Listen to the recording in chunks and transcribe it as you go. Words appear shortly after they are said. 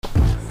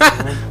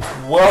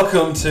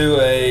Welcome to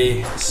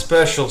a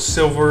special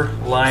Silver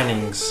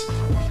Linings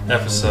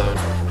episode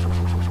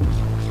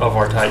of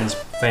our Titans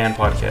fan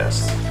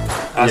podcast.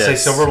 I say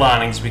Silver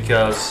Linings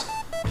because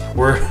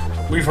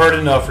we've heard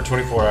enough for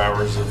 24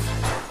 hours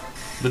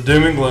of the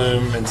doom and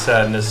gloom and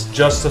sadness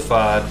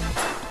justified.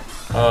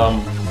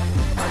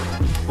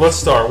 Let's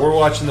start. We're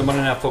watching the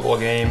Monday Night Football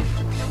game.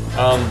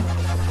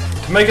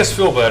 To make us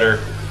feel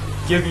better,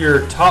 give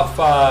your top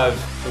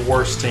 5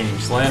 worst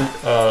teams.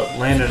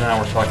 Landon and I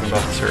were talking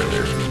about this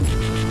earlier.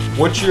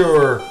 What's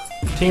your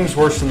teams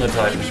worse than the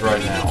Titans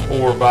right now?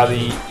 Or by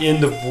the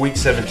end of week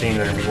 17,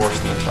 they're going to be worse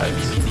than the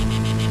Titans?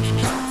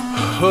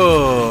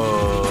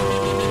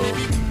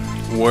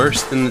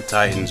 Worse than the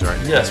Titans right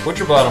now? Yes, what's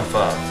your bottom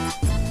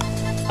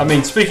 5? I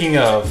mean, speaking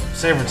of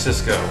San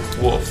Francisco,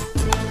 Wolf,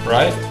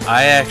 right?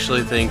 I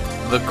actually think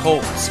the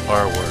Colts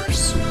are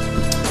worse.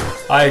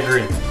 I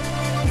agree.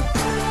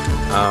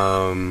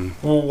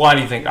 Well, why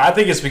do you think? I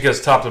think it's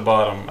because top to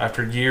bottom,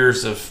 after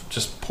years of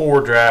just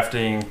poor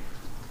drafting,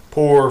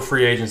 poor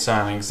free agent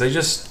signings, they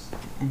just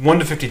 1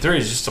 to 53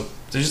 is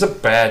just a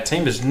bad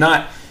team. It's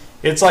not.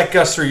 It's like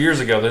us 3 years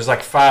ago. There's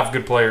like 5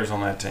 good players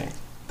on that team.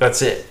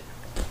 That's it.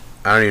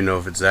 I don't even know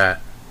if it's that.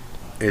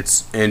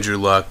 It's Andrew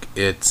Luck.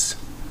 It's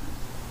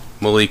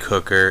Malik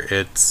Hooker.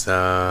 It's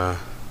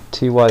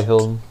T.Y.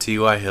 Hilton.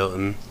 T.Y.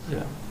 Hilton.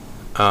 Yeah.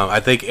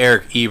 I think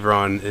Eric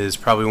Ebron is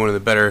probably one of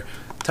the better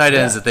tight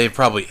ends that they've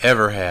probably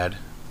ever had.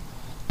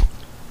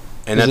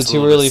 And is that's it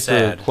too early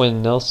for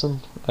Quentin Nelson,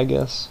 I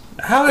guess?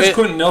 How has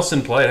Quentin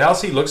Nelson played?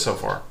 How's he look so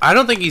far? I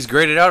don't think he's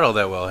graded out all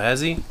that well,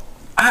 has he?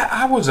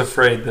 I was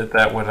afraid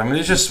that would. I mean,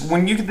 it's just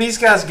when these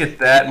guys get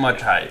that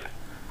much hype,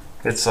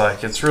 it's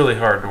like it's really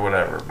hard to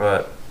whatever.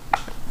 But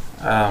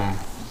I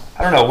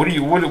don't know.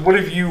 What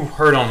have you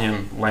heard on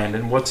him,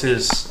 Landon? What's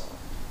his?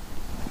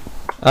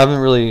 I haven't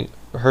really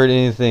heard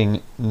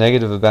anything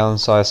negative about him,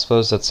 so I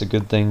suppose that's a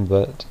good thing.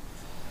 But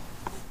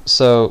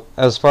so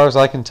as far as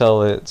I can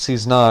tell,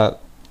 he's not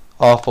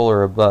awful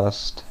or a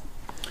bust.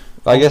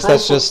 I guess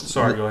that's just.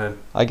 Sorry, go ahead.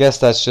 I guess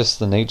that's just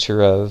the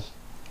nature of,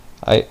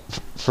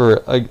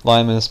 for a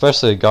lineman,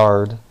 especially a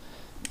guard.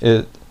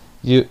 I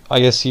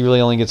guess he really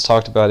only gets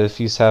talked about if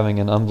he's having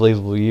an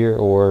unbelievable year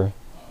or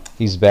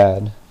he's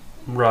bad.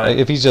 Right.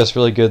 If he's just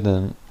really good,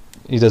 then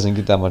he doesn't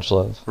get that much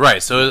love.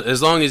 Right. So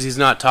as long as he's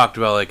not talked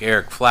about like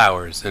Eric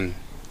Flowers and.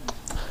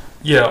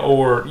 Yeah,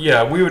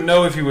 we would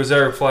know if he was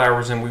Eric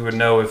Flowers, and we would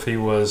know if he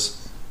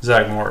was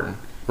Zach Martin.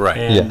 Right.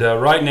 And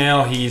right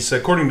now, he's,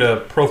 according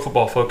to Pro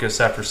Football Focus,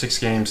 after 6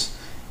 games,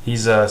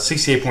 he's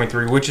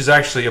 68.3, which is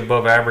actually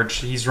above average.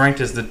 He's ranked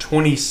as the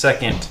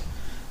 22nd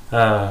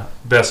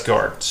best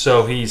guard.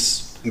 So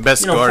he's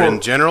best guard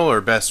in general, or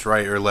best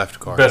right or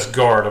left guard? Best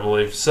guard, I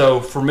believe. So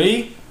for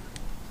me,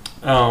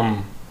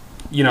 I'm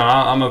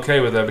okay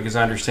with that because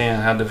I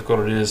understand how difficult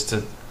it is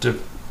to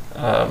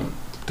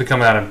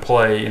come out and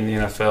play in the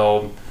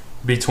NFL,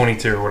 be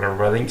 22 or whatever.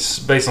 But I think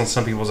based on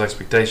some people's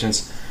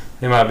expectations,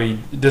 they might be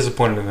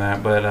disappointed in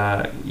that. But,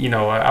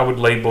 I would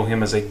label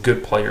him as a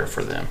good player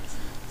for them.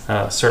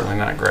 Certainly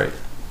not great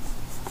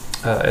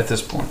at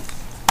this point.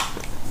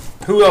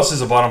 Who else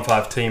is a bottom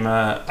 5 team?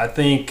 I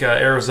think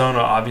Arizona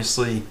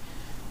obviously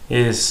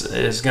is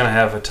going to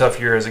have a tough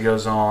year as it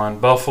goes on.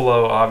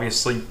 Buffalo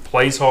obviously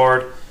plays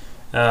hard,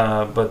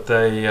 but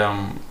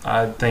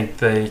I think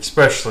they,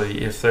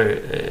 especially if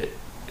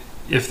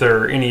there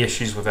are any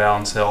issues with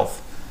Allen's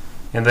health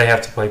and they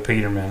have to play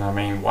Peterman, I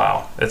mean,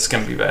 wow, it's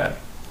going to be bad.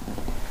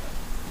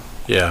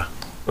 Yeah.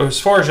 As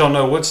far as y'all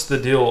know, what's the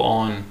deal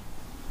on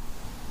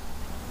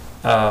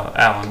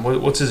Allen?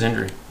 What's his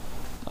injury?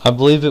 I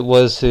believe it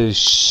was his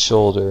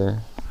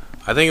shoulder.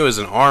 I think it was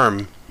an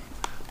arm,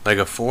 like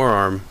a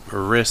forearm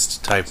or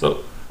wrist type.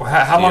 So,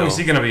 how long is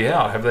he going to be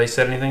out? Have they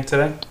said anything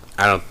today?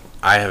 I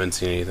haven't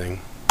seen anything.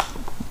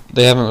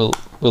 They haven't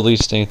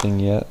released anything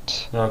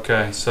yet.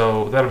 Okay,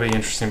 so that'll be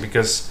interesting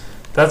because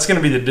that's going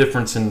to be the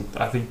difference in,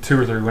 I think, 2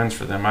 or 3 wins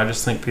for them. I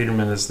just think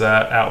Peterman is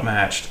that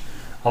outmatched.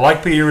 I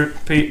like Peterman.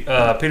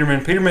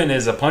 Peterman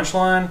is a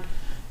punchline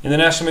in the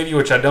national media,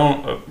 which I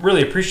don't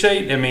really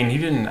appreciate. I mean, he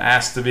didn't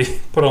ask to be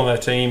put on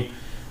that team.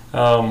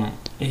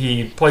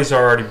 He plays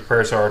hard. He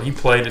prepares hard. He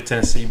played at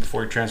Tennessee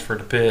before he transferred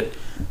to Pitt.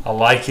 I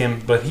like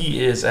him, but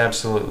he is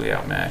absolutely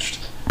outmatched.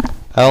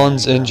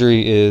 Allen's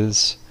injury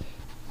is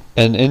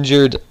an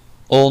injured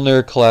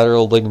ulnar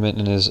collateral ligament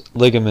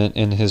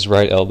in his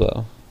right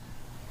elbow.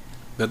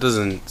 That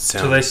doesn't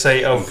sound. So they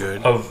say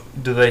good.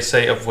 Do they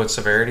say of what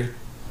severity?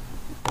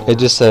 It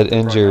just said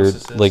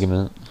injured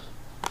ligament.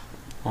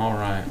 All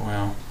right,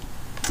 well.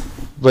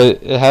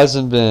 But it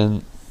hasn't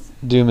been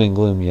doom and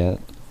gloom yet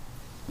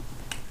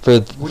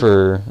from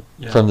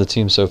the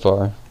team so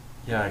far.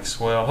 Yikes.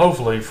 Well,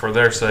 hopefully for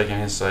their sake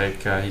and his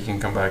sake, he can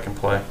come back and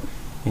play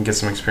and get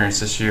some experience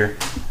this year.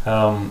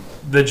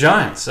 The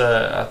Giants,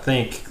 I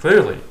think,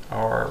 clearly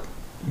are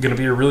going to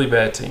be a really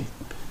bad team.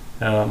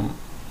 Landon,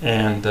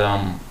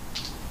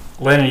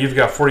 you've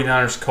got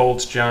 49ers,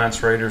 Colts,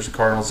 Giants, Raiders,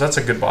 Cardinals. That's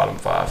a good bottom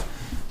 5.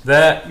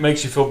 That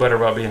makes you feel better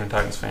about being a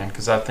Titans fan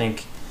because I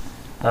think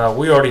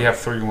We already have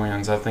 3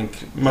 wins. I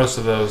think most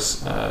of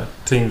those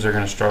teams are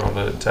going to struggle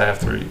to have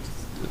three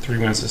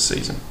wins this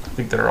season. I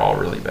think they're all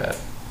really bad.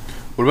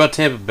 What about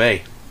Tampa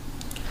Bay?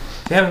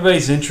 Tampa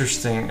Bay's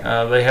interesting.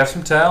 They have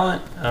some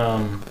talent,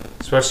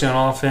 especially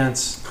on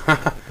offense.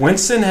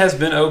 Winston has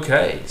been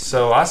okay,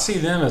 so I see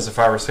them as a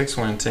 5 or 6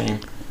 win team.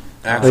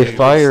 They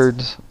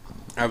fired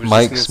I was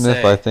Mike just gonna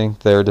Smith, say, I think,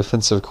 their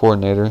defensive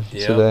coordinator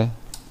Yep. today.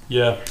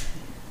 Yeah,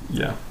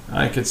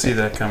 I could see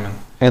that coming.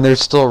 And they're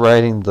still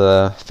riding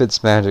the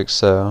Fitz magic,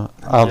 so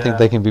I don't Yeah. think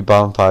they can be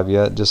bottom 5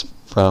 yet, just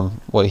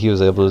from what he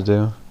was able to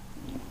do.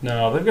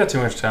 No, they've got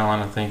too much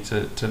talent, I think,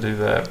 to do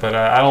that. But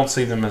I don't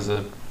see them as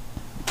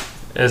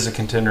a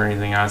contender or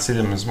anything. I see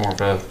them as more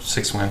of a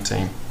 6-win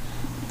team,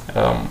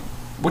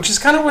 which is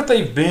kind of what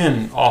they've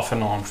been off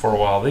and on for a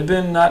while. They've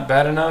been not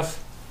bad enough,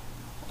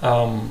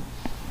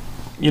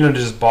 to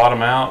just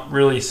bottom out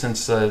really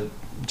since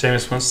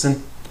Jameis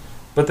Winston.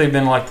 But they've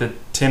been like the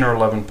 10 or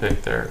 11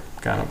 pick there,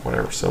 kind of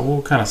whatever. So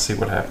we'll kind of see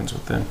what happens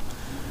with them.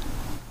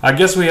 I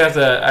guess we have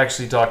to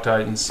actually talk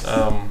Titans.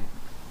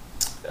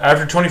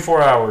 After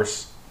 24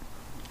 hours,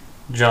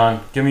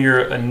 John, give me your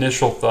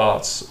initial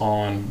thoughts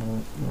on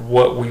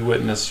what we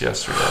witnessed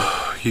yesterday.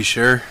 You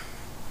sure?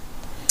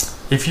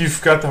 If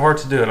you've got the heart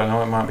to do it, I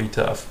know it might be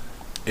tough.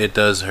 It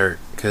does hurt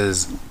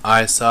because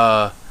I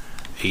saw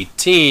a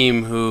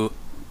team who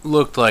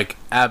looked like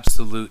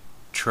absolute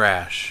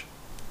trash.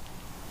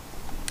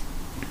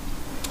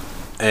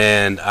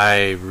 And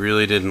I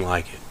really didn't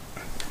like it.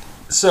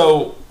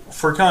 So,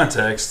 for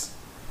context,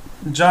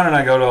 John and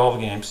I go to all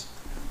the games.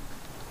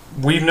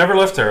 We've never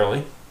left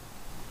early.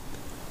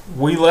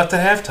 We left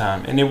at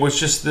halftime, and it was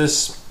just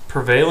this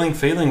prevailing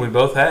feeling we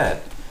both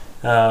had.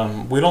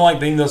 We don't like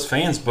being those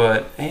fans,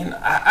 but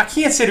I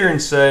can't sit here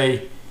and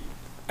say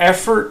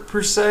effort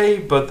per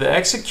se, but the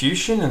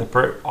execution and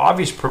the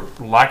obvious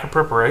lack of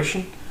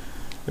preparation,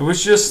 it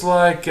was just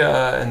like,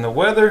 and the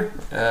weather,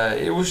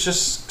 it was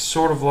just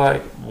sort of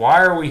like,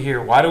 why are we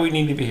here? Why do we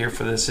need to be here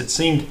for this? It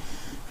seemed,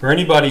 for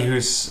anybody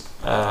who's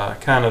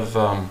kind of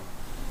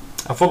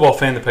a football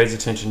fan that pays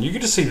attention, you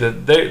could just see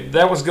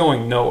that was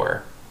going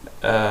nowhere.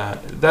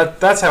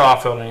 That's how I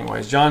felt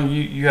anyways. John,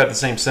 you had the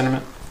same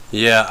sentiment?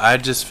 Yeah, I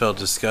just felt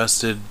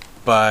disgusted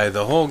by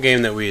the whole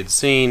game that we had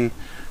seen.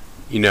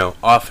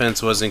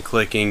 Offense wasn't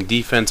clicking,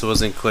 defense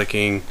wasn't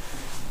clicking.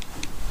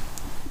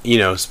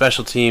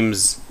 Special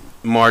teams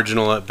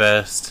marginal at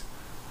best.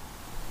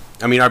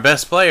 I mean, our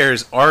best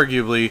players,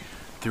 arguably,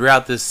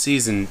 throughout this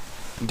season,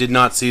 did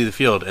not see the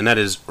field, and that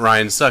is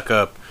Ryan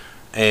Suckup,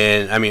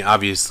 and, I mean,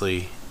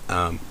 obviously,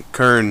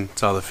 Kern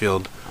saw the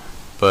field,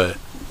 but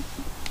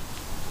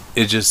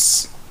it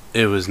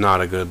was not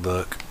a good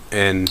look,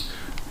 and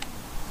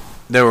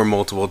there were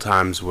multiple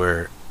times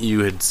where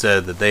you had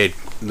said that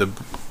the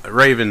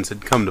Ravens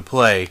had come to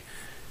play,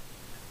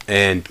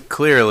 and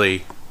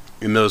clearly,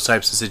 in those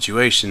types of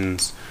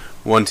situations,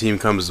 one team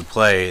comes to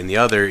play and the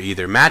other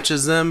either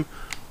matches them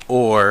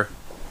or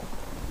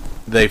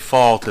they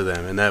fall to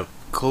them, and that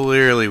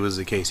clearly was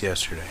the case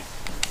yesterday.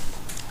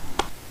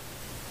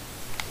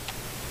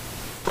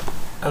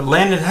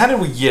 Landon, how did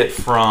we get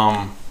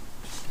from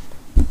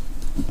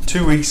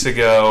 2 weeks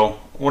ago,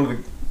 one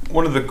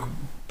of the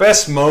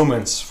best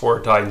moments for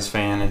a Titans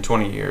fan in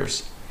 20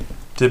 years,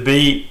 to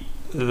beat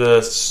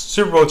the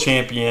Super Bowl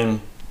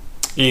champion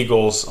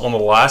Eagles on the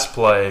last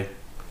play,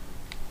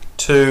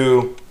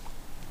 to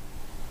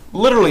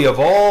literally, of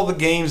all the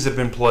games that have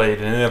been played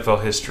in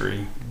NFL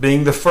history,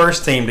 being the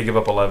first team to give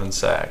up 11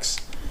 sacks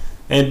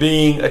and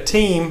being a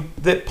team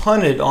that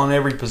punted on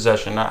every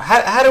possession? Now,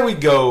 how do we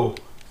go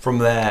from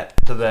that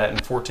to that in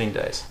 14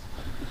 days?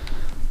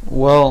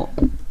 Well,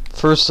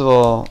 first of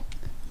all,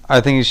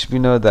 I think it should be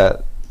noted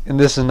that, and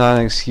this is not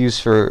an excuse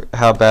for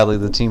how badly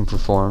the team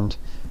performed,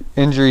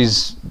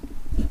 injuries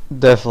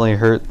definitely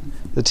hurt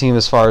the team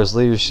as far as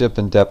leadership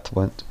and depth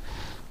went.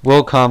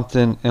 Will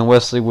Compton and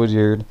Wesley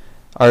Woodyard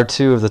are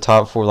 2 of the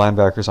top 4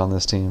 linebackers on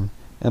this team,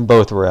 and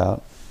both were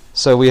out.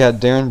 So we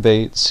had Darren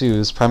Bates,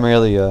 who's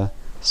primarily a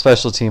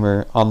special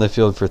teamer, on the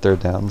field for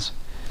third downs.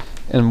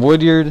 And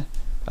Woodyard,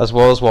 as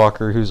well as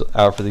Walker, who's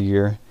out for the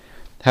year,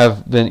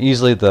 have been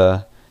easily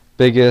the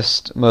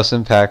biggest, most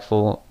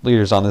impactful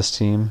leaders on this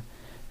team,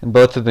 and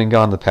both have been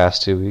gone the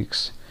past 2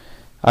 weeks.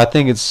 I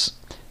think it's,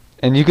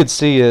 and you could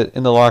see it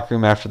in the locker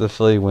room after the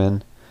Philly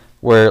win,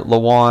 where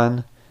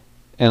Lawan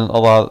and a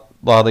lot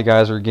of the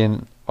guys were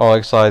getting all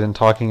excited and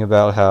talking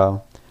about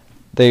how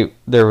there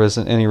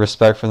wasn't any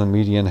respect from the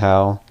media, and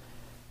how,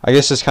 I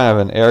guess, just kind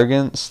of an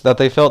arrogance that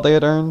they felt they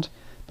had earned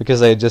because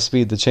they had just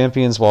beat the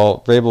champions,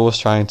 while Vrabel was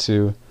trying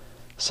to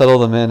settle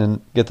them in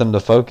and get them to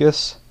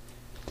focus.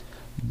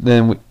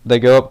 Then they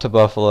go up to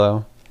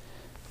Buffalo.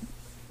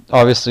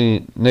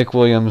 Obviously, Nick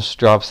Williams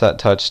drops that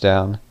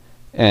touchdown,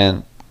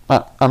 and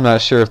I'm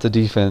not sure if the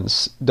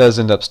defense does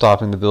end up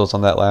stopping the Bills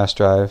on that last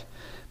drive.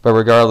 But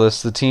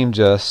regardless, the team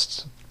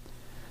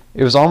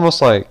it was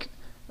almost like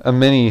a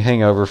mini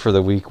hangover for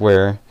the week,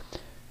 where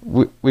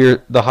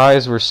the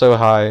highs were so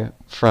high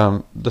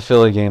from the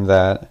Philly game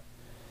that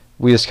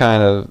we just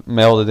kind of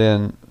mailed it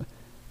in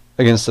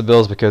against the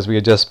Bills because we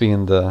had just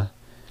beaten the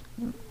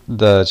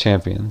the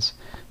champions.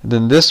 And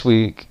then this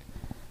week,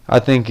 I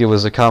think it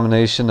was a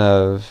combination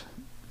of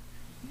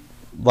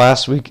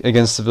last week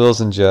against the Bills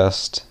and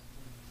just,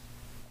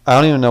 I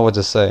don't even know what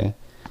to say.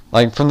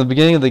 Like, from the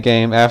beginning of the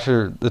game,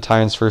 after the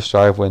Titans' first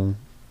drive when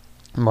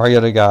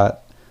Mariota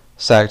got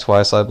sacked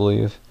twice, I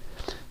believe,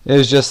 it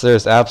was just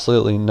there's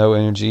absolutely no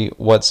energy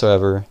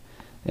whatsoever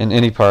in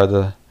any part of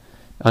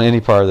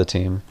the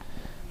team.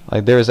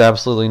 Like, there is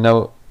absolutely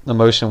no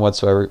emotion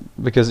whatsoever,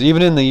 because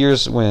even in the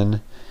years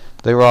when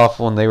they were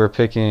awful and they were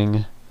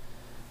picking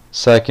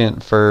second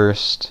and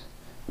first,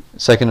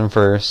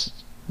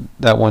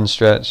 that one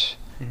stretch,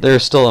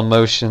 there's still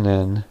emotion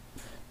and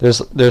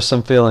there's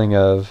some feeling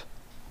of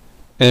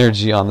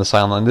energy on the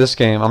sideline. This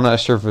game, I'm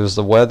not sure if it was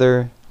the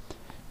weather,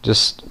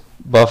 just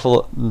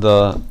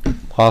the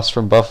loss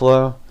from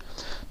Buffalo,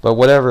 but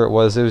whatever it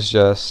was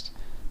just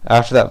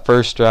after that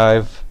first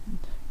drive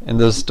and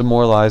those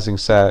demoralizing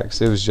sacks,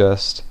 it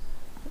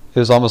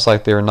was almost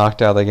like they were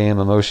knocked out of the game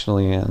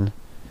emotionally, and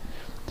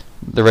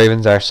the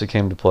Ravens actually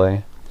came to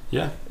play.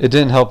 Yeah. It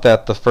didn't help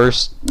that the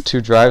first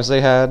two drives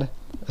they had,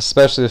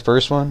 especially the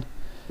first one,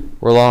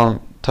 were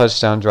long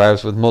touchdown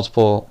drives with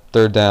multiple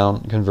third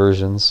down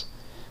conversions.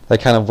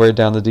 That kind of weighed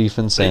down the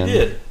defense. They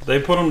did. They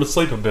put them to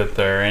sleep a bit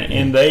there,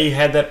 and they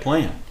had that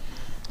plan.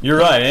 You're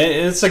right.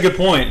 It's a good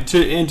point.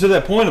 To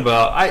that point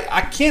about,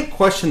 I can't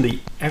question the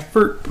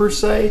effort per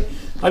se.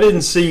 I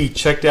didn't see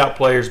checked out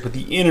players, but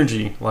the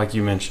energy, like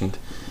you mentioned.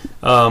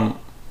 John,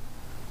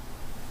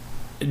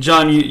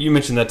 you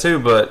mentioned that too,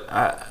 but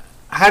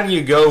how do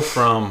you go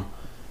from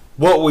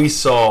what we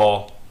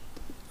saw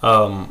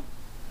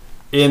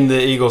in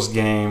the Eagles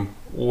game,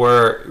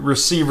 where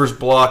receivers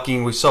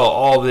blocking, we saw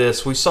all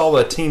this, we saw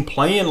the team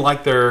playing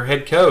like their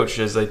head coach,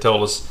 as they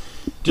told us,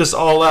 just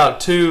all out,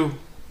 to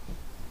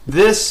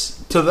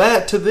this, to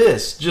that, to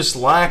this, just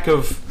lack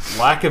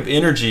of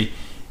energy.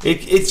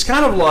 It's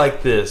kind of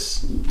like this,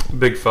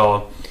 big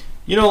fella.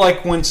 You know,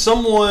 like when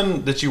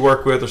someone that you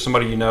work with or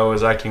somebody you know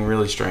is acting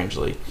really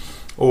strangely,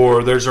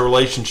 or there's a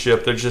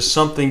relationship, there's just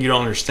something you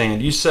don't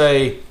understand. You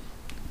say,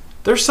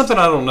 there's something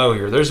I don't know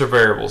here. There's a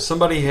variable.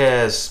 Somebody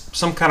has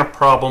some kind of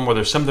problem, or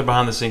there's something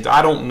behind the scenes.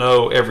 I don't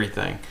know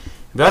everything.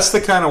 That's the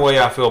kind of way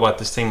I feel about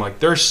this team. Like,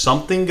 there's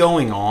something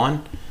going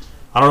on.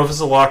 I don't know if it's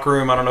a locker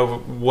room. I don't know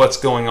what's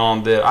going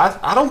on there.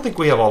 I don't think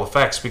we have all the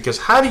facts, because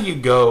how do you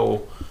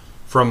go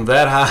from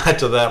that high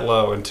to that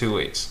low in 2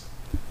 weeks?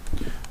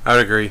 I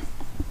would agree.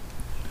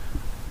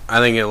 I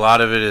think a lot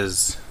of it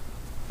is,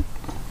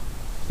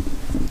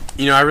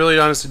 I really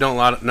honestly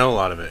don't know a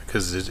lot of it,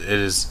 because it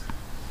is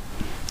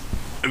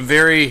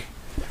very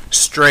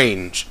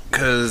strange,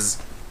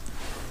 because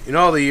in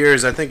all the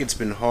years I think it's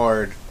been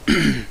hard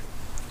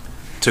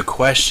to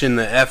question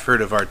the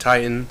effort of our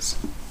Titans,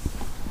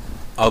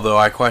 although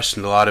I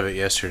questioned a lot of it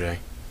yesterday.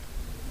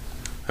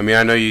 I mean,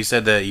 I know you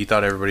said that you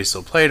thought everybody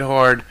still played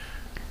hard,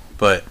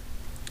 but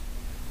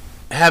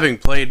having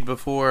played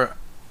before,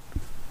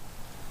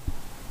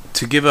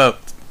 to give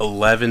up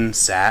 11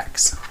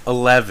 sacks,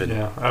 11.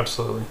 Yeah,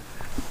 absolutely.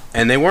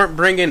 And they weren't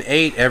bringing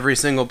 8 every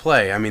single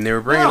play. I mean, they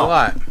were bringing a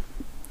lot.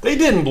 They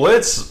didn't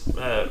blitz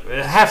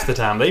half the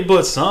time. They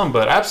blitzed some,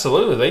 but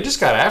absolutely, they just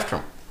got after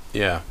them.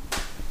 Yeah.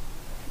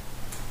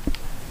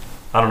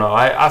 I don't know.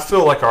 I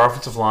feel like our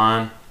offensive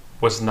line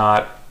was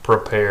not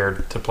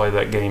prepared to play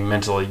that game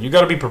mentally. You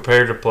got to be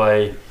prepared to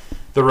play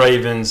the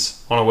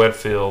Ravens on a wet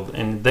field,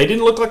 and they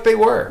didn't look like they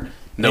were.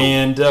 Nope.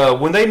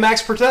 And when they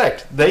max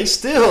protect,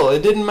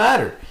 it didn't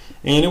matter.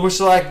 And it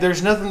was like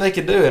there's nothing they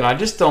could do, and I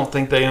just don't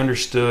think they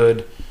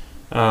understood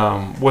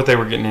what they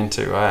were getting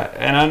into.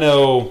 I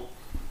know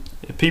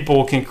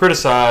people can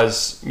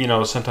criticize,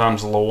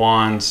 sometimes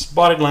Lawan's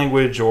body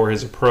language or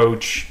his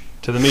approach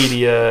to the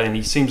media, and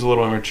he seems a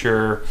little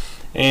immature.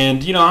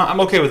 And, I'm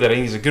okay with that. I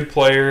think he's a good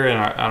player, and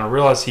I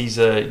realize he's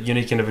a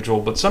unique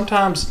individual. But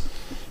sometimes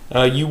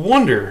you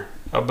wonder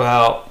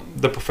about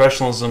the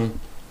professionalism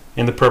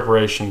and the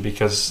preparation,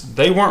 because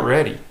they weren't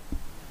ready.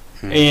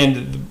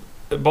 And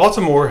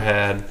Baltimore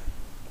had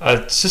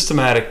a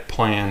systematic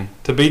plan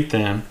to beat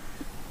them,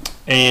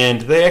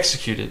 and they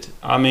executed.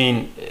 I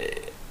mean,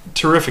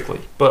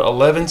 terrifically. But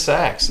 11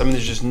 sacks. I mean,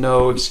 there's just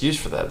no excuse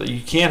for that.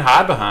 You can't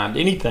hide behind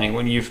anything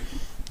when you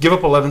give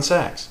up 11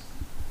 sacks.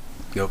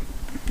 Yep.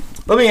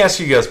 Let me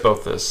ask you guys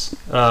both this.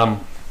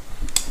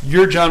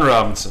 You're John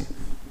Robinson.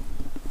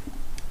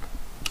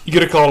 You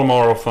get a call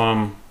tomorrow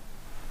from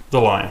the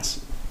Lions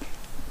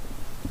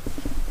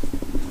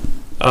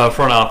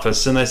front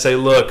office, and they say,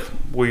 look,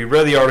 we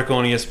read the article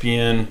on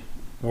ESPN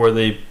where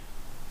the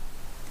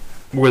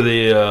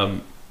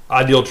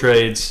ideal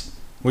trades.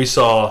 We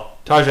saw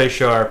Tajay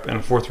Sharp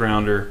and a 4th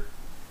rounder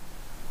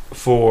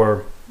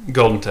for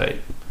Golden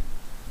Tate.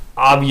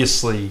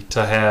 Obviously,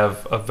 to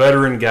have a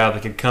veteran guy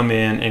that could come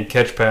in and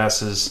catch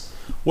passes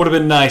would have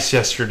been nice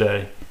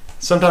yesterday.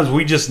 Sometimes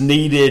we just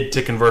needed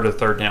to convert a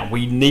third down.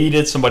 We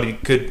needed somebody who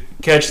could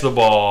catch the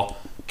ball,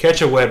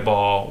 catch a wet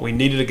ball. We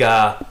needed a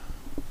guy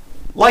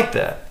like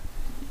that.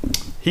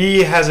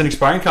 He has an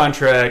expiring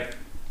contract.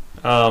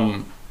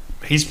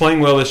 He's playing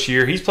well this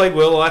year. He's played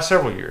well the last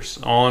several years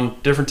on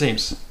different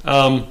teams.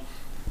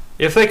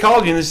 if they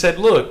called you and they said,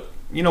 look,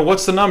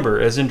 what's the number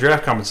as in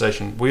draft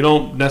compensation? We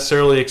don't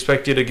necessarily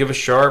expect you to give us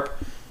sharp,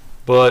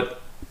 but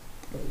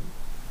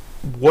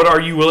what are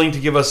you willing to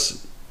give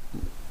us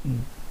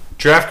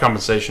draft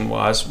compensation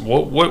wise?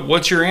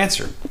 What's your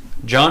answer?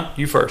 John,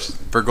 you first.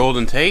 For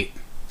Golden Tate?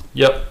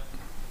 Yep.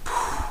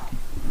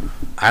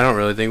 I don't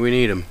really think we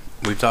need him.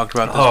 We've talked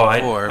about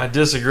this before. I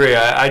disagree.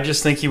 I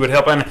just think he would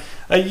help. And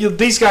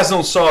these guys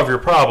don't solve your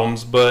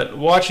problems, but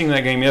watching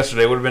that game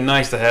yesterday, it would have been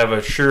nice to have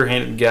a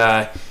sure-handed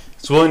guy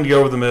that's willing to go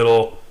over the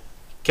middle,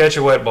 catch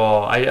a wet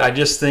ball. I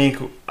just think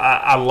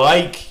I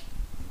like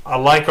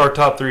our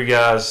top three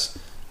guys.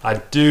 I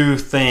do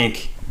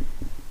think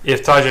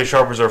if Tajay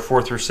Sharp is our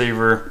fourth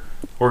receiver,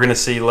 we're going to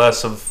see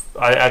less of.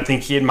 I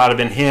think it might have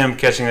been him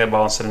catching that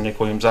ball instead of Nick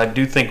Williams. I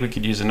do think we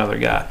could use another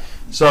guy.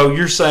 So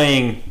you're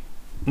saying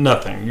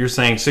nothing. You're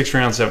saying 6th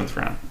round, 7th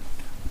round.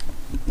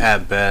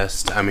 At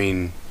best. I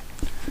mean,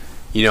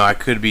 I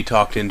could be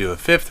talked into a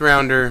 5th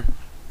rounder,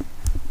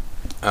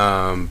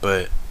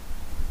 but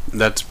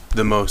that's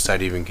the most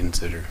I'd even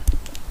consider.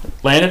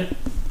 Landon?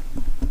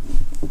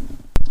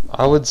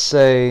 I would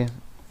say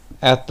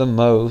at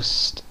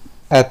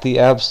the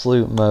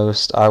absolute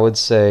most, I would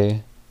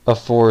say a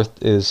 4th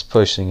is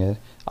pushing it.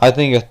 I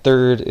think a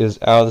 3rd is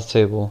out of the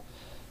table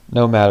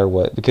no matter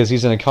what, because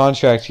he's in a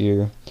contract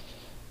year,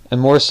 and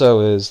more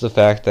so is the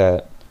fact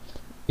that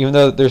even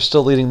though they're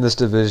still leading this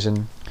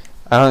division,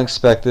 I don't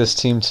expect this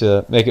team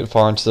to make it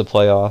far into the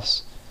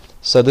playoffs.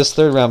 So this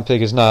 3rd round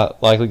pick is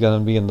not likely going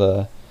to be in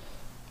the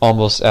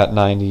almost at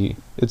 90.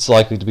 It's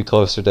likely to be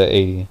closer to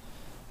 80.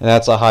 And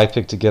that's a high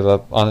pick to give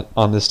up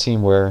on this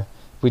team where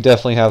we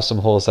definitely have some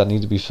holes that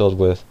need to be filled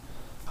with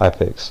high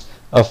picks.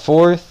 A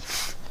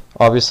 4th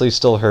obviously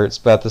still hurts,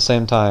 but at the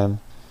same time,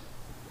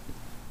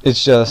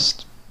 it's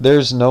just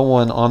there's no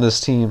one on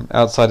this team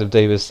outside of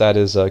Davis that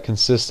is a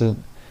consistent,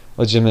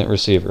 legitimate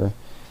receiver.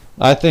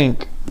 I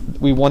think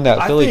we won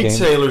that Philly game. I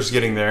think Taylor's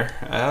getting there.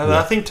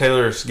 I think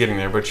Taylor's getting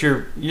there, but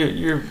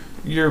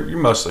you're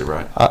mostly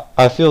right.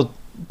 I feel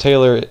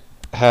Taylor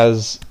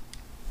has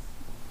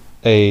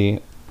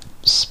a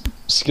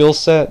skill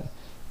set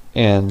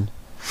and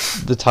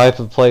the type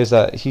of plays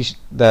that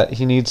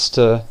he needs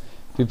to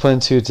be put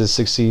into to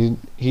succeed.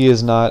 He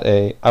is not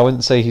I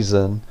wouldn't say he's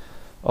an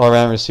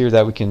all-around receiver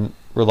that we can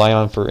rely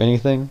on for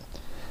anything,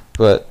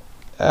 but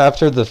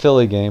after the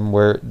Philly game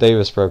where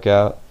Davis broke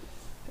out,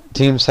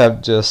 teams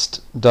have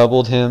just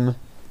doubled him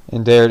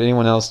and dared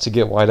anyone else to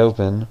get wide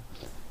open,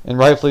 and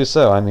rightfully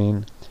so. I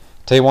mean,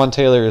 Taywan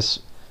Taylor is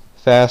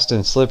fast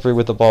and slippery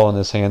with the ball in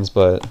his hands,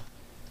 but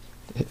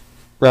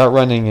route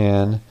running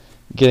and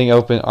getting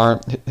open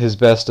aren't his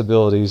best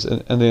abilities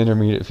in the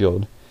intermediate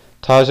field.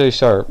 Tajay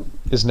Sharp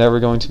is never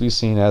going to be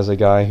seen as a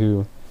guy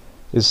who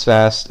is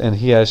fast, and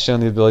he has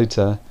shown the ability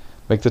to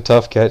make the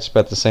tough catch,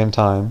 but at the same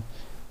time,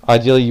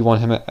 ideally you want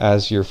him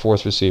as your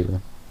 4th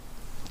receiver.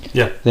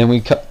 Yeah.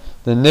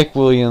 Then Nick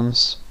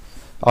Williams,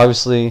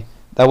 obviously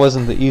that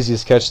wasn't the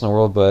easiest catch in the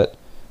world, but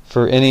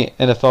for any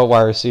NFL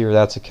wide receiver,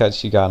 that's a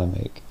catch you gotta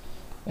make.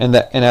 And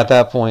at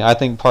that point, I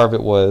think part of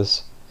it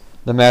was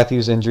the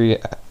Matthews injury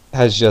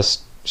has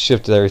just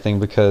shifted everything,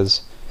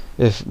 because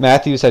if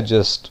Matthews had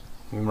just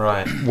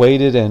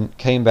waited and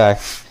came back,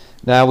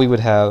 now we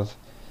would have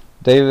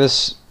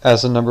Davis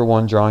as a number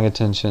 1 drawing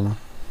attention,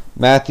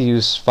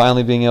 Matthews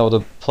finally being able to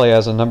play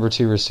as a number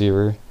 2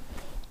 receiver,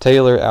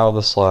 Taylor out of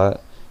the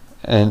slot,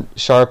 and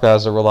Sharp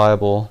as a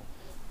reliable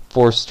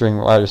 4th-string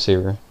wide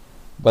receiver.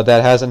 But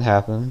that hasn't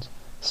happened,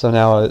 so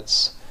now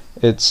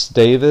it's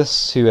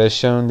Davis who has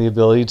shown the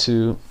ability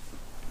to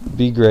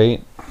be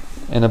great,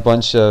 and a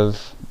bunch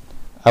of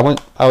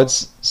I would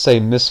say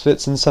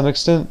misfits in some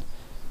extent,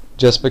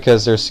 just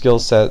because their skill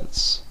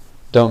sets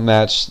don't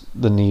match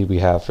the need we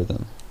have for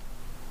them.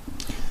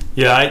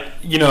 Yeah, I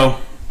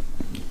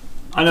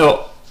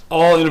know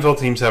all NFL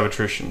teams have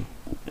attrition,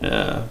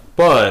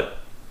 but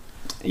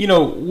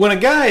when a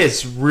guy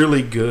is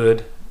really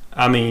good,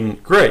 I mean,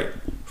 great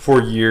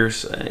for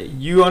years,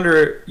 you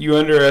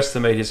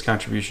underestimate his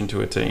contribution to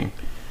a team,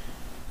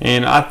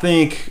 and I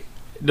think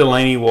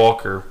Delanie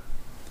Walker.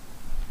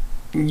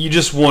 You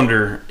just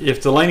wonder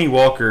if Delanie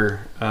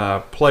Walker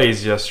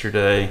plays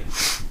yesterday,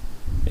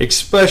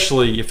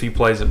 especially if he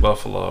plays at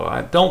Buffalo.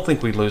 I don't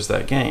think we lose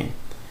that game.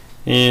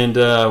 And,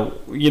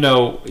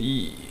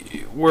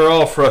 we're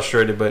all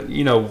frustrated, but,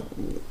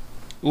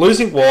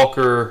 losing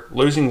Walker,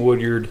 losing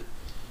Woodyard,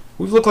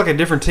 we've looked like a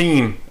different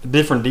team, a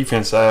different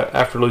defense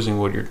after losing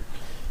Woodyard.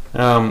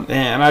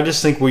 And I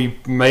just think we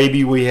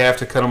have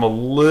to cut them a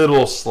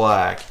little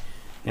slack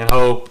and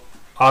hope,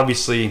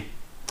 obviously,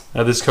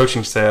 this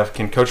coaching staff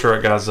can coach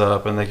our guys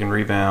up and they can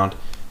rebound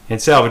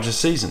and salvage the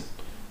season.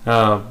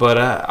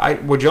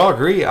 But would y'all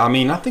agree? I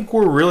mean, I think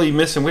we're really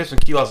missing some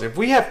key losses. If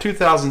we have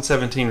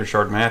 2017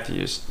 Rashard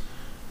Matthews,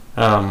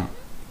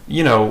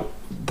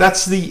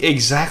 that's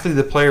exactly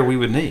the player we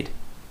would need.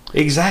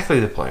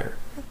 Exactly the player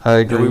I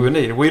agree. that we would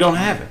need. We don't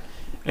have it.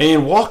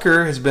 And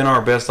Walker has been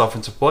our best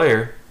offensive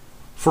player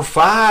for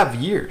 5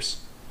 years.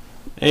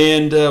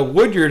 And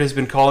Woodyard has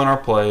been calling our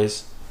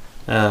plays,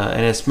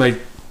 and it's made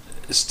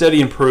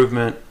steady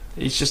improvement.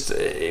 He's just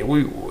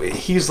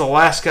he's the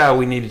last guy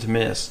we needed to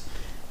miss,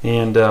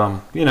 and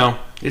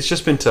it's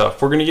just been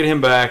tough. We're going to get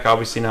him back.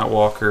 Obviously not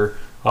Walker,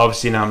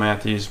 obviously not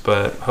Matthews,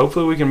 but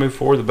hopefully we can move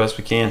forward the best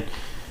we can.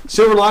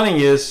 Silver lining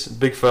is,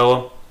 big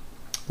fella,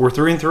 we're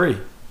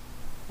 3-3.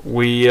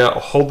 We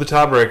hold the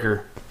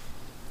tiebreaker.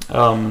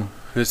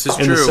 This is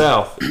in true. the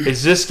South.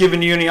 Is this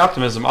giving you any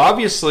optimism?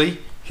 Obviously,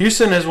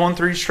 Houston has won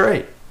 3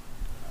 straight.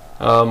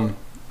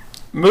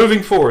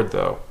 Moving forward,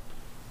 though,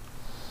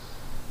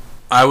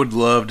 I would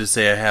love to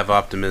say I have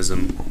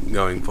optimism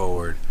going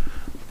forward,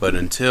 but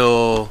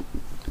until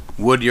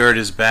Woodyard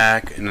is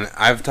back, and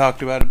I've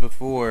talked about it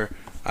before,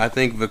 I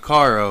think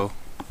Vaccaro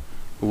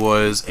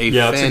was a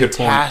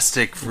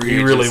fantastic free agent.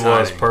 He really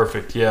was signing.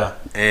 perfect, yeah.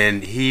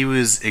 And he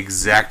was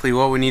exactly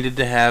what we needed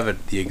to have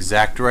at the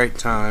exact right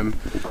time.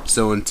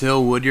 So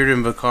until Woodyard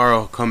and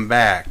Vaccaro come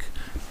back,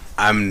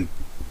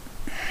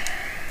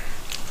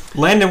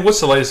 Landon, what's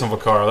the latest on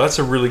Vaccaro? That's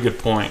a really good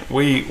point.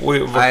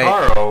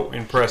 Vaccaro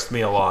impressed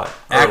me a lot.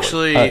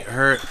 Actually,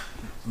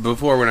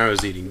 before when I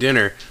was eating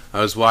dinner,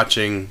 I was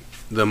watching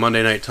the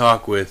Monday Night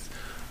Talk with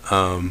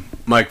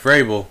Mike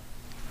Vrabel,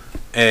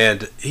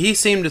 and he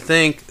seemed to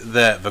think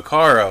that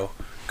Vaccaro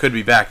could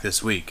be back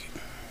this week.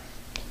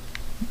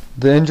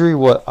 The injury,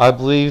 I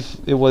believe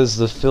it was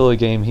the Philly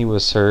game he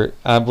was hurt.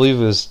 I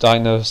believe it was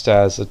diagnosed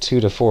as a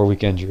 2 to 4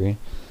 week injury.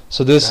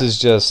 So this is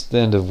just the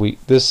end of week.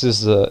 This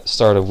is the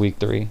start of week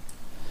 3.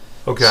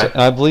 Okay. So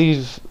I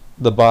believe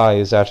the bye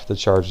is after the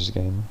Chargers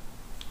game.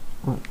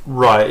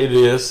 Right, it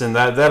is, and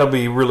that'll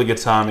be really good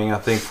timing, I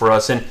think, for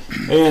us. And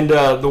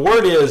the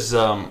word is,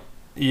 Woodard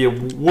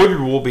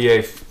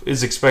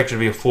is expected to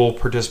be a full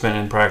participant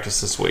in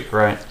practice this week,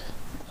 right?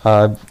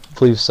 I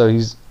believe so.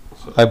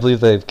 I believe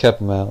they've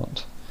kept him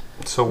out.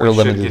 So we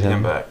should get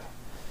him back.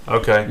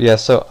 Okay. Yeah,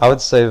 so I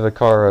would say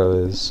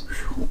Vaccaro is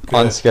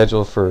on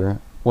schedule for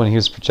when he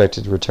was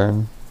projected to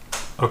return.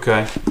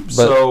 Okay.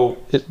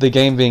 But the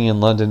game being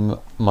in London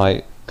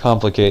might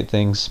complicate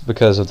things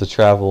because of the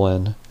travel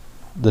and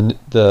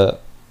the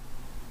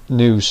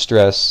new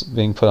stress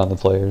being put on the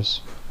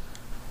players.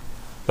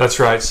 That's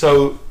right.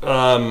 So,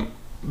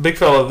 big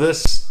fella,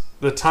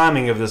 the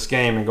timing of this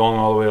game and going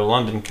all the way to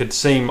London could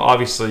seem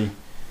obviously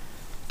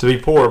to be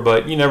poor,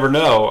 but you never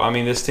know. I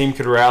mean, this team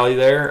could rally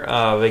there.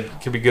 They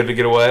could be good to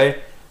get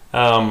away.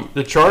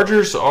 The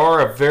Chargers are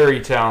a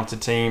very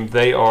talented team.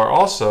 They are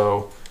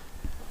also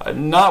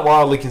not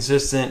wildly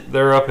consistent.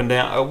 They're up and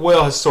down.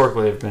 Well,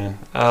 historically they've been.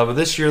 But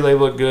this year they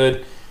look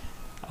good.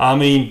 I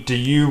mean,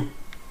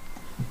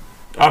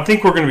 I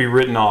think we're going to be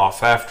written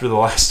off after the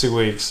last 2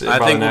 weeks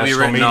by the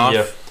national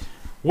media.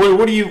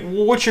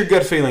 What's your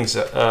gut feelings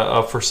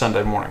for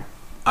Sunday morning?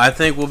 I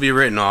think we'll be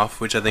written off,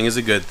 which I think is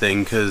a good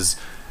thing because,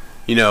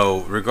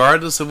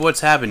 regardless of what's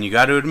happened, you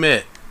got to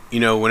admit,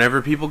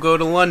 whenever people go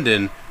to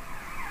London,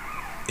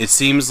 it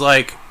seems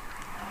like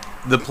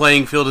the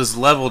playing field is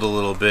leveled a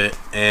little bit,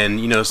 and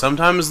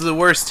sometimes the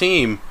worst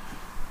team,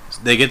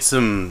 they get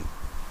some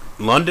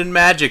London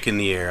magic in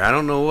the air. I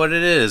don't know what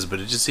it is,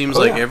 but it just seems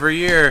every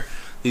year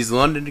these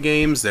London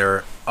games,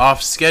 they're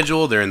off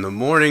schedule, they're in the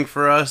morning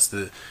for us.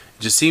 It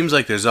just seems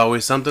like there's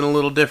always something a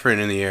little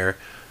different in the air.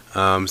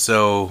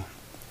 So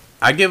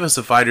I give us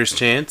a fighter's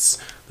chance.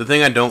 The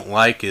thing I don't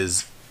like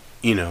is,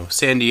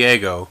 San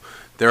Diego,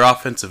 their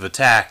offensive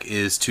attack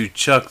is to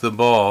chuck the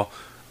ball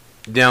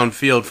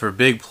downfield for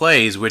big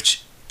plays,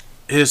 which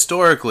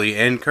historically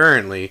and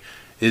currently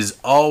is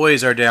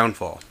always our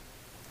downfall.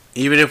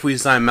 Even if we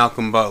sign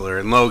Malcolm Butler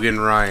and Logan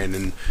Ryan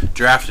and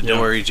draft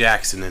Adoree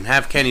Jackson and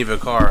have Kenny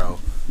Vaccaro.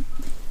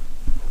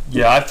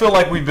 Yeah, I feel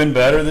like we've been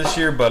better this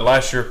year, but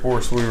last year, of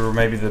course, we were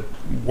maybe the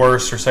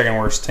worst or second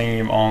worst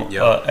team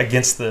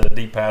against the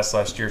deep pass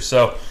last year.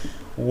 So,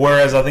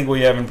 whereas I think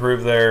we have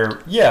improved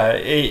there,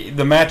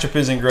 the matchup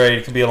isn't great.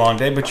 It could be a long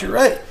day, but you're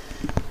right.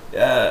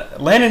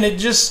 Landon,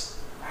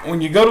 when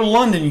you go to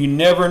London, you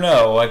never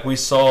know. Like we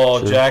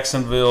saw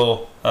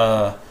Jacksonville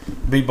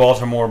beat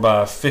Baltimore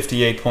by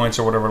 58 points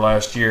or whatever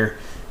last year.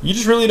 You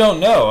just really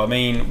don't know. I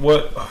mean,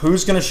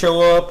 who's going to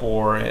show up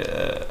or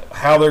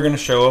how they're going to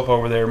show up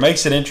over there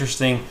makes it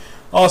interesting.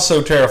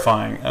 Also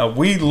terrifying.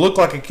 We look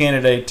like a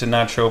candidate to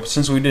not show up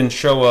since we didn't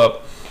show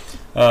up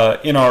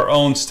in our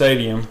own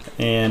stadium,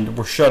 and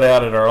we're shut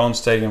out at our own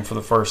stadium for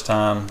the first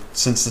time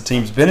since the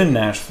team's been in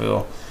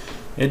Nashville.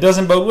 It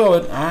doesn't bode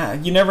well.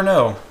 You never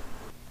know.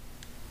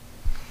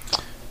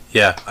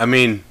 Yeah, I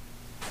mean,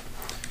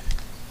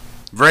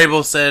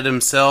 Vrabel said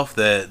himself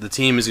that the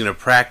team is going to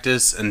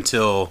practice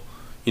until,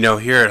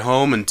 here at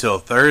home until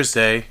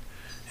Thursday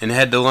and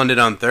head to London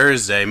on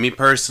Thursday. Me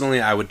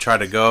personally, I would try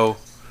to go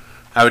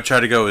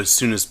as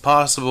soon as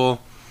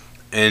possible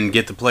and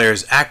get the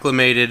players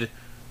acclimated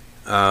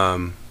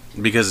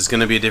because it's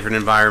going to be a different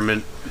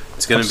environment.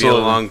 It's going to be a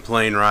long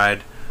plane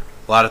ride.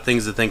 A lot of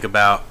things to think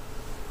about,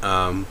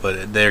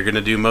 but they're going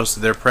to do most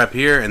of their prep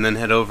here and then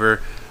head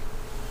over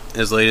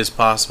as late as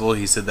possible.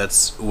 He said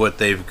that's what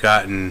they've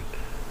gotten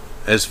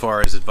as far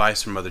as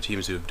advice from other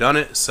teams who have done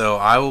it. So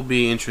I will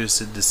be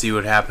interested to see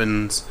what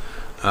happens.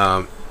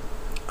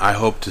 I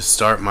hope to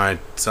start my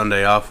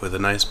Sunday off with a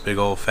nice big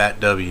old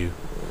fat W.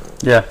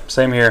 Yeah,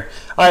 same here.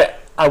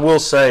 I will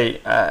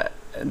say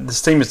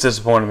this team has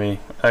disappointed me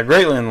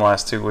greatly in the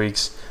last 2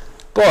 weeks,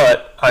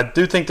 but I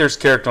do think there's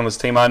character on this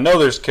team. I know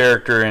there's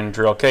character in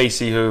Jarrell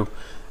Casey, who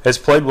has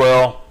played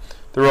well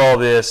through all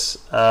this.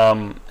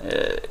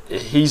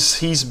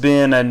 He's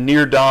been a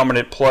near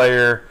dominant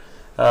player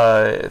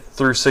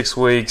through 6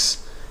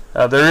 weeks.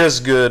 There is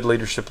good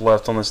leadership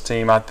left on this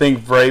team. I think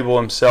Vrabel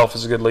himself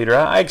is a good leader.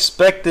 I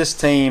expect this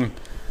team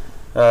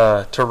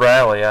to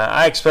rally.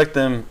 I expect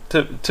them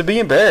to be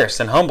embarrassed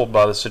and humbled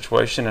by the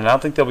situation, and I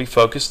think they'll be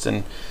focused,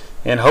 and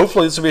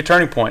hopefully this will be a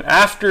turning point.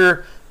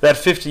 After that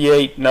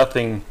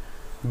 58-0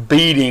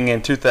 beating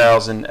in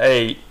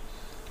 2008,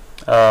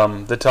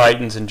 the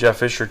Titans and Jeff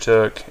Fisher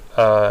took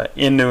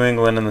in New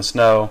England in the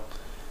snow,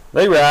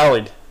 they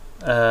rallied,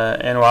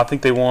 and I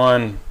think they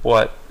won,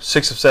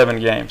 6 of 7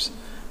 games.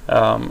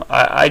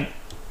 I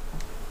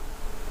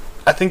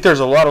think there's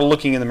a lot of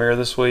looking in the mirror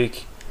this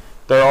week.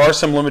 There are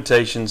some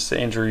limitations to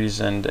injuries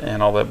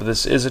and all that, but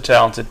this is a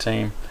talented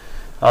team.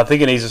 I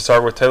think it needs to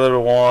start with Taylor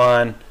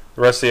Lewan,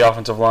 the rest of the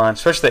offensive line,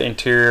 especially the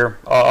interior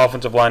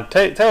offensive line.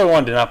 Taylor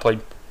Lewan did not play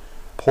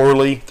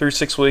poorly through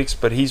 6 weeks,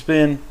 but he's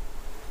been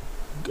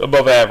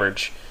above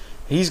average.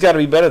 He's got to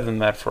be better than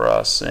that for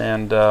us.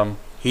 And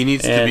he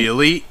needs to be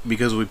elite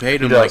because we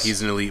paid him like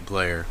he's an elite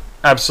player.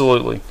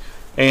 Absolutely.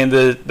 And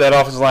that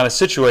offensive line is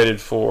situated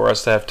for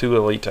us to have 2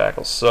 elite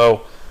tackles.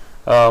 So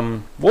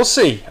we'll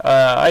see.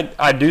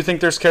 I do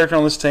think there's character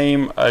on this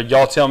team.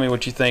 Y'all tell me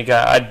what you think.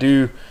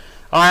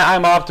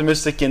 I'm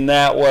optimistic in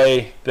that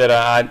way that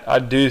I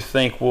do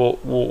think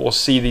we'll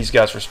see these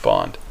guys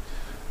respond.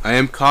 I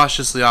am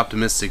cautiously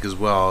optimistic as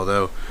well,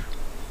 although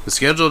the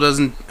schedule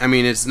doesn't. I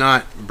mean, it's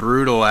not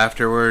brutal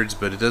afterwards,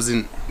 but it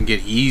doesn't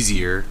get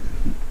easier.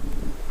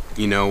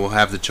 You know, we'll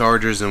have the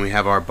Chargers, and we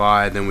have our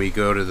bye. Then we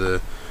go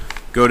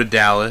to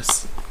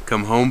Dallas,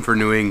 come home for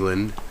New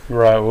England.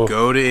 Right. Well,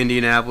 go to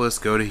Indianapolis,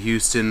 go to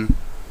Houston,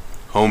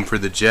 home for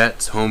the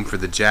Jets, home for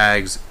the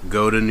Jags,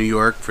 go to New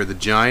York for the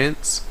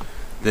Giants,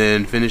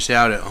 then finish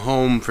out at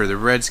home for the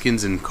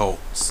Redskins and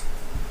Colts.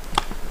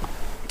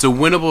 It's a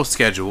winnable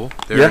schedule.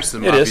 There are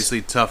some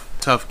obviously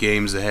tough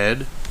games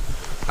ahead.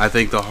 I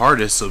think the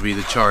hardest will be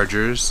the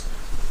Chargers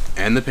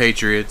and the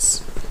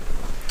Patriots,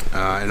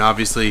 and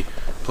obviously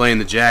playing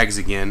the Jags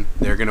again.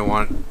 They're going to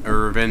want a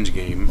revenge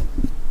game.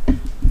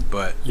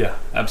 But yeah,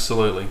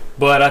 absolutely.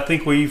 But I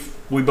think we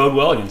bode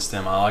well against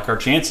them. I like our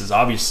chances.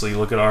 Obviously,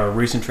 look at our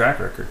recent track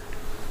record.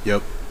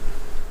 Yep.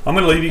 I'm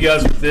going to leave you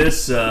guys with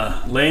this.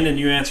 Landon,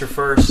 you answer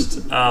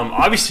first.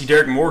 Obviously,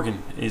 Derek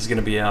Morgan is going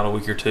to be out a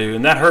week or two,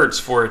 and that hurts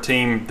for a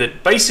team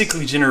that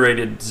basically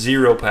generated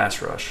 0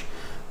 pass rush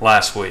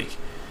last week.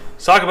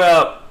 Let's talk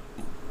about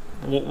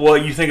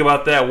what you think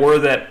about that, where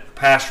that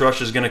pass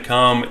rush is going to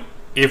come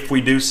if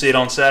we do see it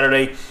on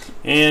Saturday.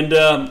 And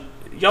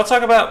y'all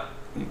talk about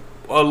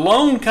a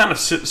lone kind of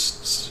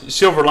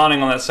silver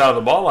lining on that side of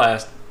the ball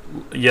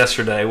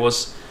yesterday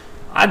was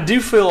I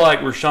do feel like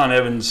Rashaan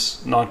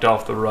Evans knocked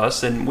off the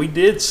rust, and we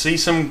did see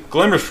some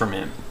glimmers from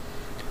him.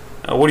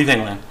 What do you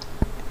think, Lynn?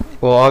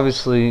 Well,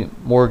 obviously,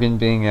 Morgan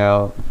being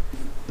out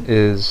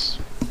is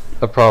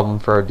a problem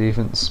for our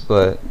defense,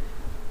 but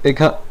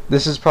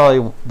this is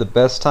probably the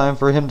best time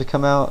for him to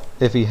come out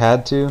if he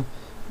had to,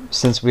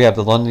 since we have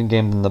the London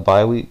game and the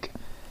bye week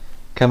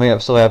coming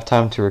up, so I have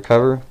time to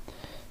recover.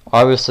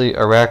 Obviously,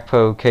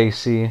 Arakpo,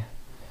 KC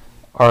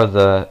are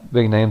the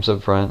big names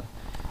up front,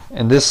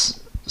 and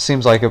this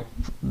seems like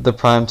the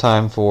prime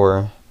time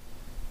for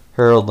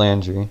Harold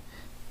Landry.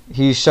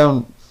 He's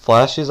shown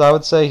flashes, I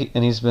would say,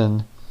 and he's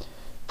been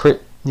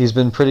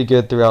pretty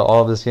good throughout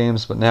all of his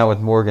games. But now with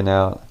Morgan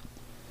out,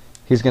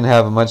 he's going to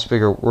have a much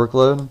bigger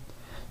workload.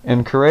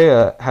 And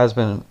Correa has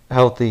been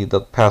healthy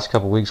the past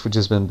couple weeks, which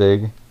has been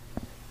big,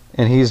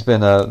 and he's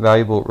been a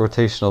valuable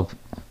rotational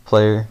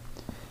player.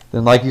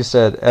 Then, like you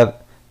said,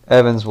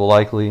 Evans will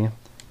likely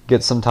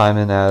get some time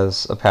in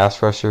as a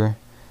pass rusher,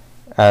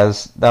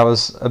 as that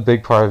was a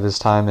big part of his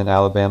time in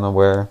Alabama,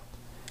 where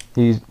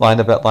he lined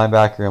up at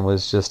linebacker and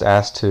was just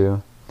asked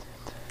to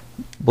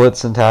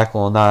blitz and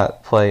tackle and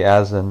not play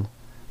as an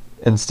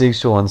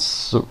instinctual and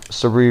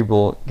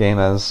cerebral game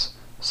as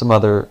some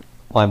other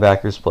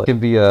linebackers play. It can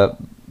be a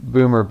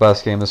boom or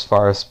bust game as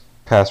far as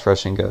pass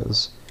rushing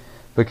goes,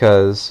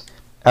 because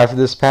after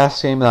this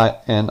past game,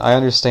 and I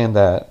understand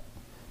that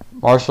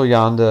Marshall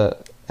Yanda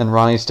and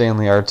Ronnie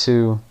Stanley are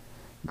 2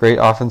 great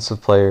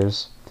offensive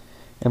players,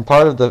 and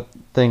part of the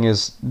thing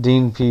is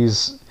Dean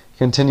Pease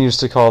continues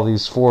to call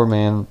these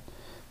 4-man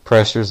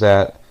pressures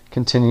that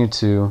continue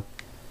to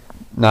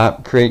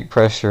not create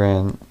pressure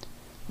and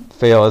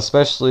fail,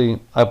 especially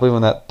I believe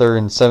on that 3rd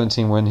and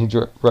 17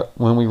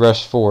 when we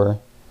rushed 4,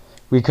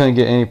 we couldn't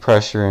get any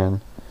pressure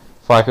in.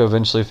 Flacco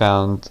eventually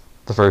found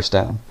the first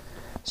down.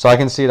 So I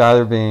can see it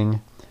either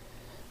being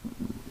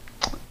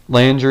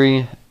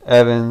Landry,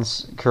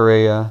 Evans,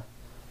 Correa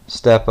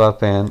step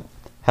up and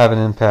have an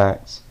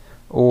impact,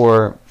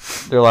 or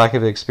their lack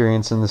of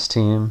experience in this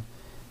team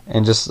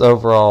and just the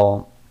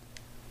overall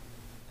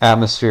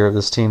atmosphere of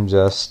this team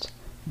just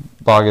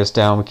bog us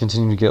down. We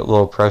continue to get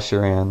low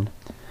pressure and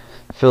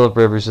Phillip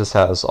Rivers just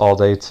has all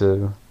day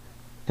to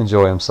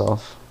enjoy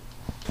himself.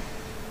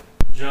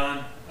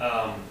 John,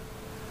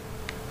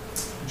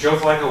 Joe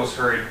Flacco was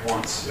hurried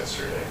once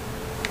yesterday.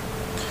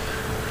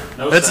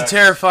 No That's sacks, a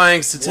terrifying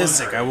one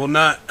statistic. hurry. I will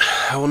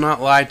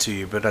not lie to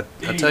you, but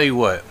I'll tell you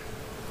what.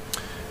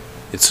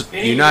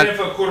 Any You're not.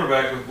 NFL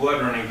quarterback with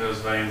blood running through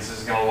his veins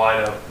is going to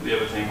light up the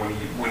other team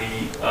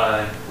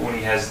when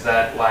he has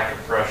that lack of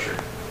pressure.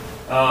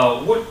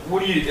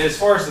 What do you, as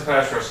far as the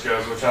pass rush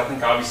goes, which I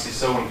think obviously is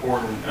so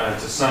important to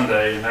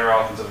Sunday and their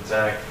offensive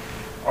attack,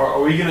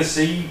 are we going to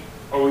see?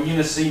 Are we going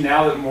to see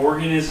now that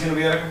Morgan is going to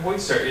be at a complete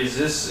start? Is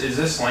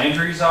this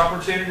Landry's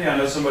opportunity? I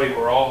know somebody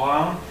we're all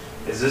high on.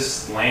 Is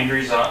this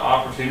Landry's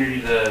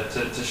opportunity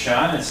to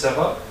shine and step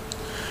up?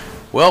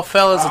 Well,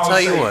 fellas, I'll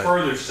tell you what.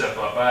 Further step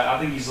up. I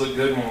think he's looked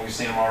good when we've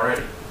seen him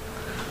already.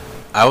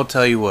 I will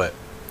tell you what.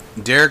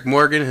 Derek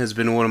Morgan has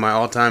been one of my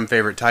all-time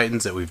favorite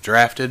Titans that we've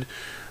drafted.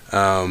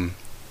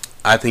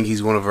 I think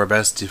he's one of our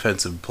best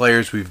defensive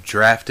players we've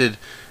drafted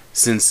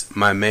since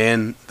my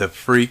man, the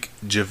freak,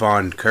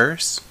 Javon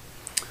Curse.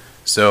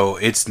 So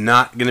it's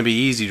not going to be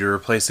easy to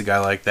replace a guy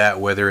like that,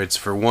 whether it's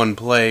for one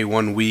play,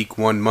 1 week,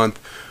 1 month,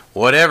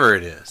 whatever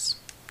it is.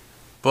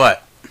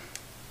 But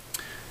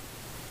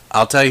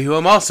I'll tell you who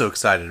I'm also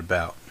excited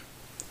about.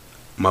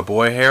 My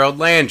boy Harold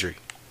Landry.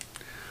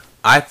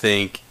 I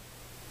think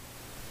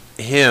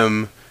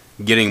him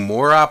getting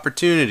more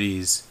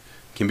opportunities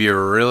can be a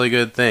really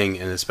good thing,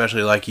 and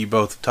especially like you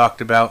both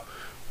talked about,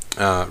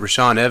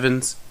 Rashaan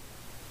Evans.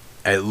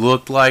 It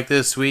looked like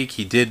this week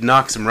he did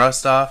knock some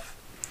rust off.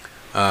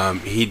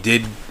 He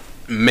did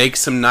make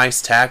some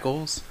nice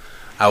tackles.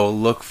 I will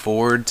look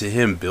forward to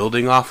him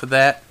building off of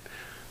that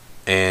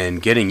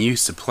and getting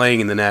used to playing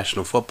in the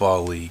National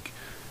Football League.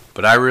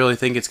 But I really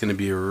think it's going to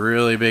be a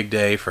really big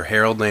day for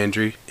Harold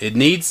Landry. It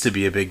needs to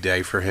be a big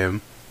day for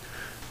him,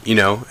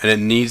 and it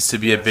needs to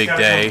be a big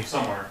day.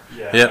 Somewhere.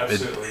 Yeah, yep.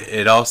 absolutely.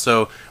 It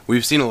also,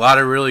 we've seen a lot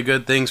of really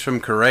good things from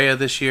Correa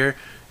this year,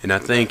 and I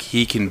think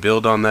he can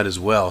build on that as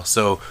well.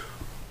 So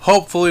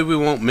hopefully we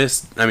won't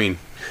miss. I mean,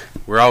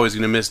 we're always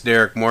going to miss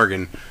Derek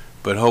Morgan,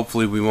 but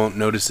hopefully we won't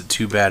notice it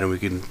too bad, and we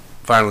can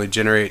finally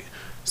generate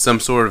some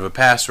sort of a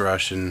pass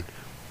rush and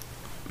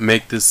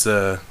make this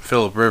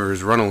Phillip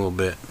Rivers run a little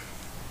bit.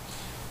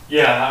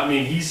 Yeah, I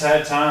mean, he's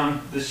had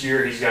time this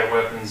year. He's got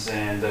weapons,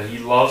 and he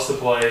loves to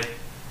play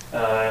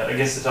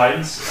against the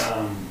Titans.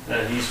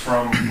 He's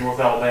from North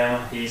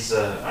Alabama. He's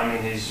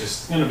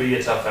just going to be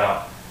a tough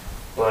out.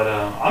 But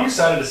I'm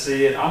excited to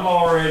see it.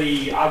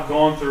 I've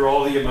gone through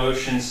all the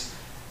emotions,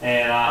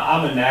 and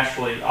I'm a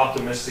naturally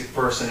optimistic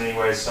person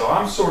anyway, so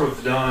I'm sort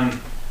of done.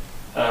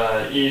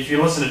 If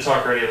you listen to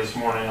talk radio this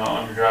morning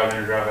on your drive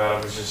in or drive out,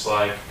 it was just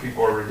like,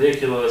 people are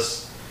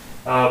ridiculous.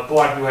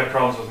 Black people had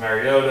problems with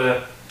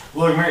Mariota.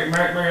 Look,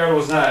 Mariota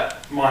was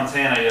not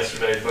Montana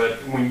yesterday, but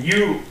when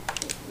you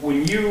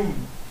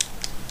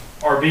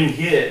are being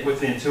hit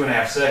within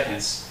 2.5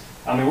 seconds,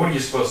 I mean, what are you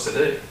supposed to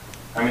do?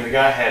 I mean, the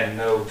guy had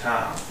no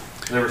time.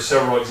 There were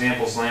several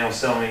examples Lane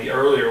was telling me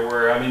earlier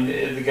where, I mean,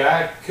 the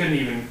guy couldn't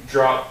even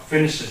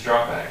finish his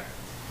drop back.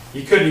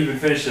 He couldn't even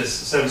finish his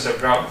 7-step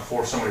drop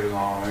before somebody was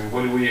on. I mean,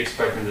 what do we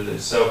expect him to do?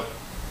 So,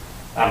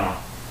 I don't know.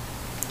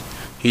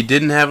 He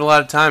didn't have a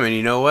lot of time, and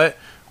you know what?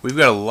 We've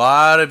got a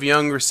lot of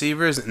young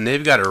receivers, and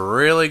they've got a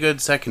really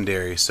good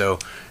secondary. So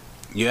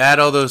you add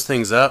all those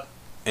things up,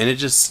 and it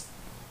just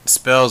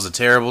spells a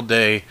terrible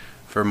day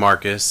for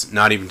Marcus,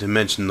 not even to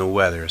mention the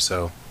weather.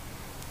 So,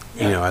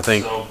 I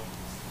think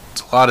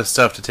it's a lot of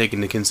stuff to take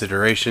into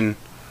consideration,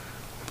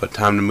 but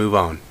time to move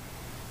on.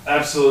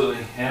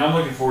 Absolutely, and I'm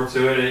looking forward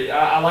to it.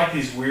 I like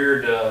these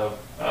weird,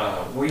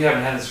 we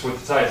haven't had this with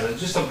the Titans,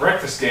 it's just a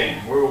breakfast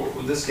game.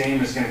 This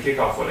game is going to kick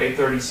off,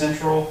 8:30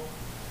 Central?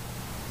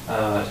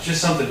 It's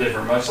just something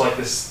different, much like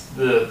the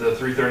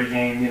 3:30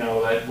 game.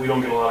 That we don't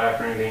get a lot of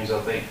afternoon games.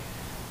 I think,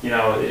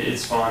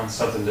 it's fun,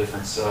 something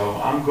different. So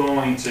I'm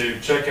going to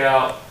check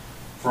out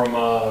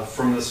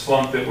from this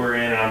funk that we're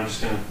in, and I'm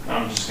just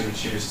gonna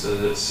choose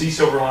to see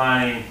silver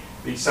lining,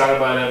 be excited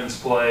about Evans'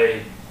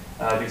 play,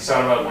 be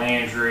excited about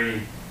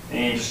Landry,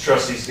 and just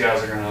trust these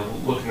guys are going to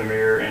look in the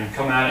mirror and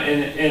come out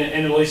and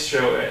at least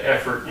show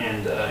effort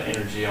and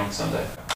energy on Sunday.